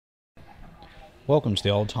Welcome to the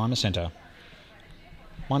Oldtimer Centre.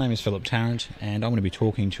 My name is Philip Tarrant and I'm going to be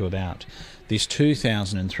talking to you about this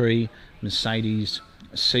 2003 Mercedes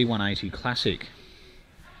C180 Classic.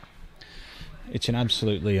 It's in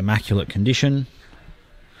absolutely immaculate condition.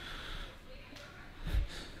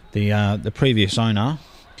 The previous owner,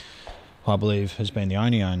 I believe, has been the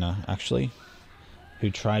only owner actually who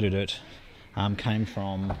traded it, came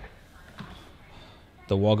from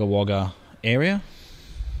the Wagga Wagga area.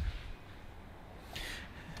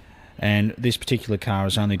 And this particular car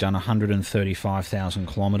has only done 135,000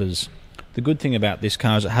 kilometres. The good thing about this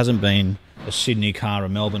car is it hasn't been a Sydney car, a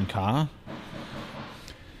Melbourne car.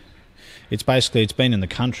 It's been in the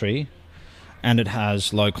country and it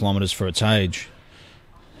has low kilometres for its age.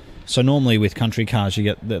 So normally with country cars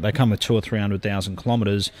they come with 200,000 or 300,000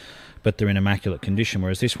 kilometres, but they're in immaculate condition,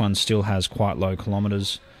 whereas this one still has quite low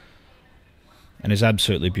kilometres and is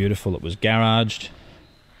absolutely beautiful. It was garaged.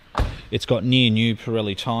 It's got near new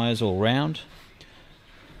Pirelli tyres all round.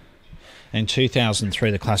 In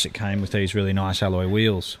 2003 the Classic came with these really nice alloy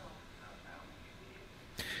wheels.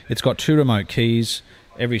 It's got 2 remote keys.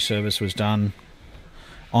 Every service was done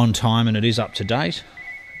on time and it is up to date.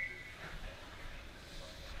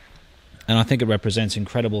 And I think it represents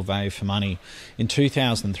incredible value for money. In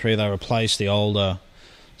 2003 they replaced the older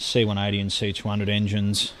C180 and C200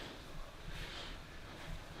 engines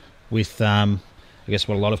with I guess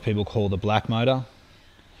what a lot of people call the black motor.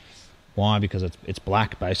 Why? Because it's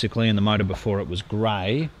black basically, and the motor before it was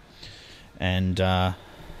grey, and I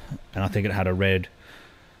think it had a red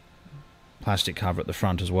plastic cover at the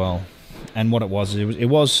front as well. And what it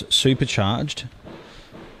was supercharged,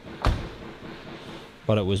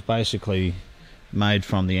 but it was basically made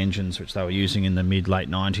from the engines which they were using in the mid-late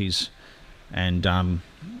 90s, and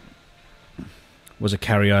was a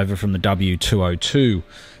carryover from the W202.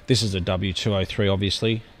 This is a W203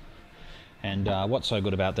 obviously, and what's so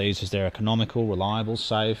good about these is they're economical, reliable,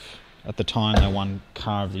 safe. At the time they won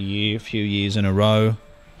Car of the Year a few years in a row.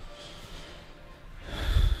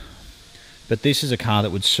 But this is a car that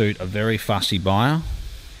would suit a very fussy buyer.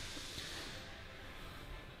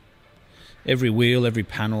 Every wheel, every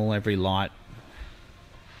panel, every light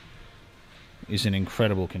is in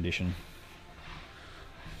incredible condition.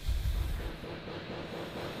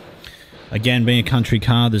 Again, being a country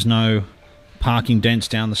car, there's no parking dents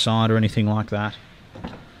down the side or anything like that.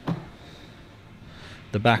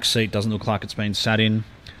 The back seat doesn't look like it's been sat in.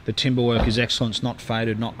 The timber work is excellent, it's not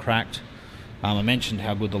faded, not cracked. I mentioned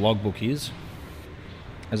how good the logbook is.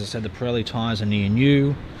 As I said, the Pirelli tyres are near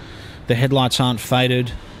new. The headlights aren't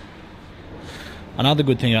faded. Another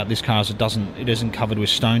good thing about this car is it isn't covered with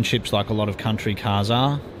stone chips like a lot of country cars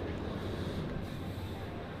are.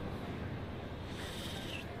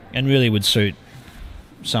 And really would suit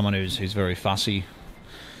someone who's very fussy.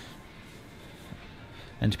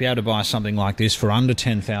 And to be able to buy something like this for under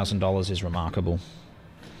 $10,000 is remarkable.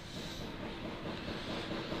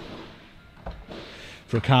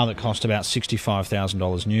 For a car that cost about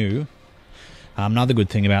 $65,000 new. Another good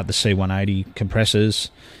thing about the C180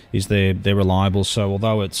 compressors is they're reliable. So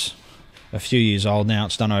although it's a few years old now,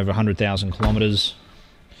 it's done over 100,000 kilometres.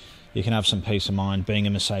 You can have some peace of mind being a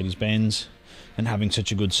Mercedes Benz and having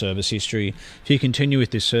such a good service history. If you continue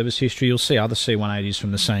with this service history, you'll see other C180s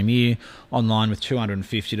from the same year online with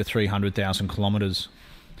 250 to 300,000 kilometres,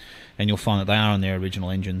 and you'll find that they are on their original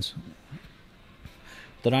engines.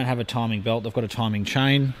 They don't have a timing belt, they've got a timing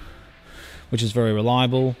chain, which is very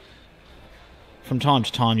reliable. From time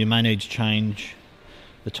to time you may need to change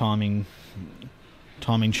the timing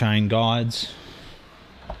chain guides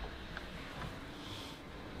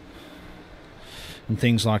and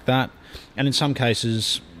things like that. And in some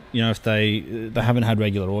cases, you know, if they haven't had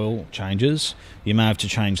regular oil changes, you may have to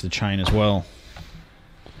change the chain as well.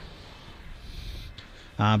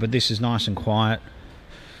 But this is nice and quiet.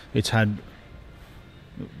 It's had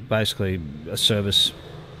basically a service,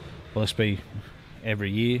 well, it's been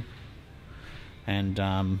every year, and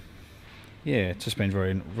yeah, it's just been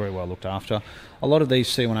very, very well looked after. A lot of these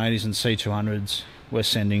C180s and C200s we're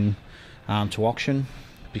sending to auction,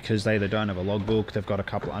 because they either don't have a logbook, they've got a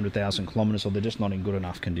couple 100,000 kilometres, or they're just not in good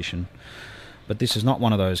enough condition. But this is not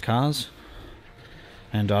one of those cars,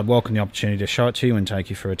 and I'd welcome the opportunity to show it to you and take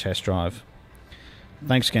you for a test drive.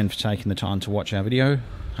 Thanks again for taking the time to watch our video.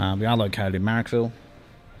 We are located in Marrickville,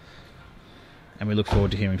 and we look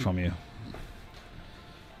forward to hearing from you.